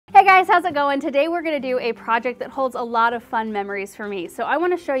guys, how's it going? Today we're going to do a project that holds a lot of fun memories for me. So I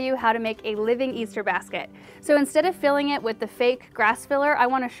want to show you how to make a living Easter basket. So instead of filling it with the fake grass filler, I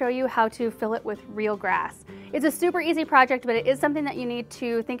want to show you how to fill it with real grass. It's a super easy project, but it is something that you need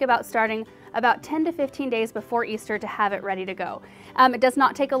to think about starting about 10 to 15 days before Easter to have it ready to go. It does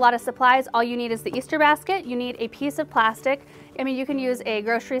not take a lot of supplies. All you need is the Easter basket. You need a piece of plastic. I mean, you can use a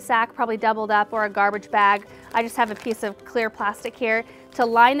grocery sack, probably doubled up, or a garbage bag. I just have a piece of clear plastic here to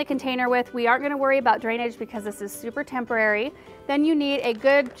line the container with. We aren't going to worry about drainage because this is super temporary. Then you need a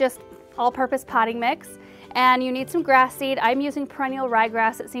good, just all-purpose potting mix, and you need some grass seed. I'm using Perennial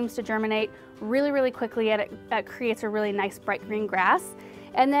Ryegrass. It seems to germinate really quickly, and it creates a really nice bright green grass.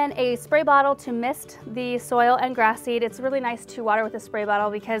 And then a spray bottle to mist the soil and grass seed. It's really nice to water with a spray bottle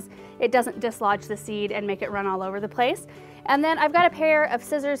because it doesn't dislodge the seed and make it run all over the place. And then I've got a pair of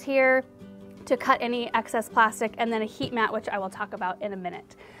scissors here to cut any excess plastic, and then a heat mat, which I will talk about in a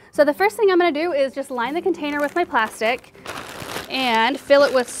minute. So the first thing I'm going to do is just line the container with my plastic and fill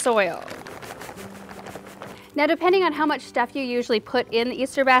it with soil. Now, depending on how much stuff you usually put in the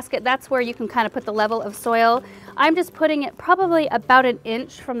Easter basket, that's where you can kind of put the level of soil. I'm just putting it probably about an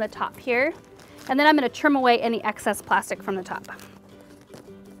inch from the top here, and then I'm going to trim away any excess plastic from the top.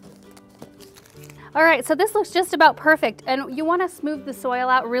 All right, so this looks just about perfect, and you want to smooth the soil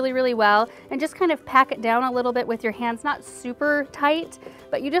out really well and just kind of pack it down a little bit with your hands, not super tight,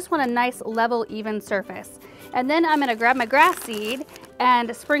 but you just want a nice level, even surface. And then I'm going to grab my grass seed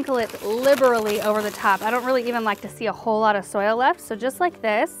and sprinkle it liberally over the top. I don't really even like to see a whole lot of soil left, so just like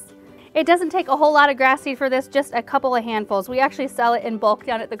this. It doesn't take a whole lot of grass seed for this, just a couple of handfuls. We actually sell it in bulk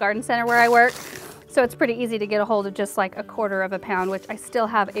down at the garden center where I work, so it's pretty easy to get a hold of just like 1/4 pound, which I still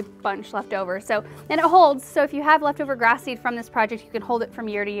have a bunch left over. So, and it holds, so if you have leftover grass seed from this project, you can hold it from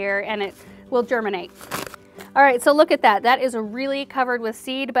year to year and it will germinate. All right, so look at that. That is really covered with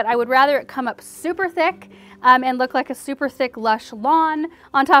seed, but I would rather it come up super thick and look like a super thick, lush lawn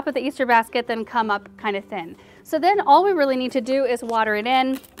on top of the Easter basket than come up kind of thin. So then all we really need to do is water it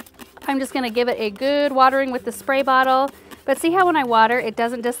in. I'm just gonna give it a good watering with the spray bottle. But see how when I water, it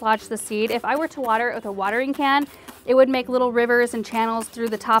doesn't dislodge the seed? If I were to water it with a watering can, it would make little rivers and channels through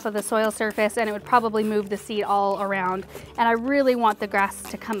the top of the soil surface, and it would probably move the seed all around. And I really want the grass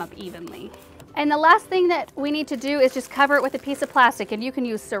to come up evenly. And the last thing that we need to do is just cover it with a piece of plastic. And you can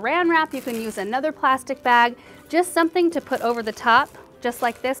use saran wrap, you can use another plastic bag, just something to put over the top, just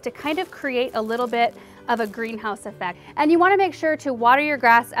like this, to kind of create a little bit of a greenhouse effect. And you want to make sure to water your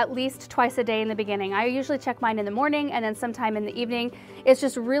grass at least twice a day in the beginning. I usually check mine in the morning and then sometime in the evening. It's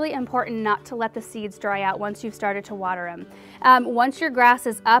just really important not to let the seeds dry out once you've started to water them. Once your grass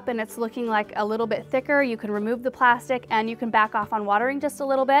is up and it's looking like a little bit thicker, you can remove the plastic and you can back off on watering just a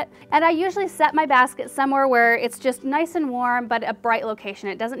little bit. And I usually set my basket somewhere where it's just nice and warm, but a bright location.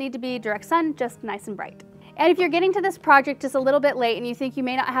 It doesn't need to be direct sun, just nice and bright. And if you're getting to this project just a little bit late and you think you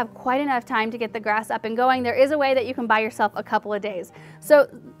may not have quite enough time to get the grass up and going, there is a way that you can buy yourself a couple of days. So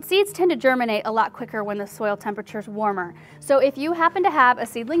seeds tend to germinate a lot quicker when the soil temperature is warmer. So if you happen to have a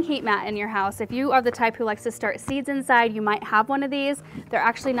seedling heat mat in your house, if you are the type who likes to start seeds inside, you might have one of these. They're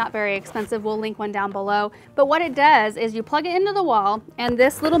actually not very expensive. We'll link one down below. But what it does is you plug it into the wall and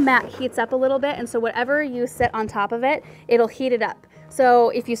this little mat heats up a little bit, and so whatever you set on top of it, it'll heat it up. So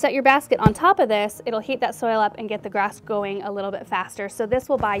if you set your basket on top of this, it'll heat that soil up and get the grass going a little bit faster. So this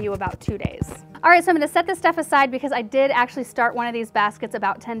will buy you about 2 days. All right, so I'm gonna set this stuff aside because I did actually start one of these baskets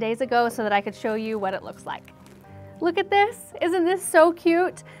about 10 days ago so that I could show you what it looks like. Look at this, isn't this so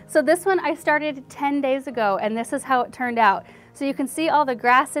cute? So this one I started 10 days ago and this is how it turned out. So you can see all the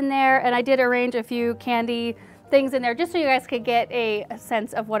grass in there, and I did arrange a few candy things in there just so you guys could get a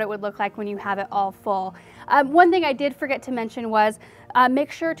sense of what it would look like when you have it all full. One thing I did forget to mention was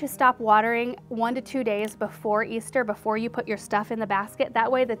make sure to stop watering 1 to 2 days before Easter, before you put your stuff in the basket. That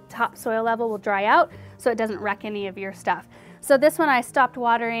way the top soil level will dry out so it doesn't wreck any of your stuff. So this one I stopped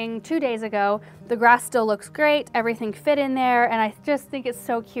watering 2 days ago. The grass still looks great, everything fit in there, and I just think it's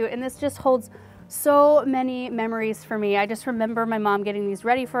so cute. And this just holds so many memories for me. I just remember my mom getting these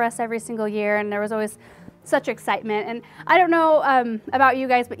ready for us every single year, and there was always such excitement. And I don't know about you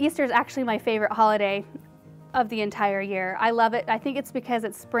guys, but Easter is actually my favorite holiday of the entire year. I love it. I think it's because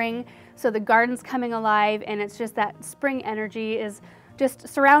it's spring, so the garden's coming alive, and it's just that spring energy is just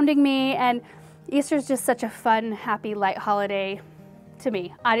surrounding me, and Easter's just such a fun, happy, light holiday to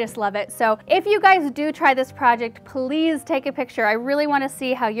me. I just love it. So if you guys do try this project, please take a picture. I really want to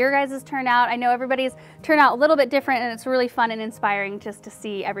see how your guys' turn out. I know everybody's turn out a little bit different, and it's really fun and inspiring just to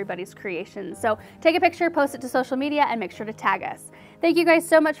see everybody's creations. So take a picture, post it to social media, and make sure to tag us. Thank you guys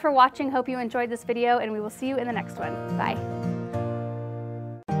so much for watching. Hope you enjoyed this video, and we will see you in the next one. Bye.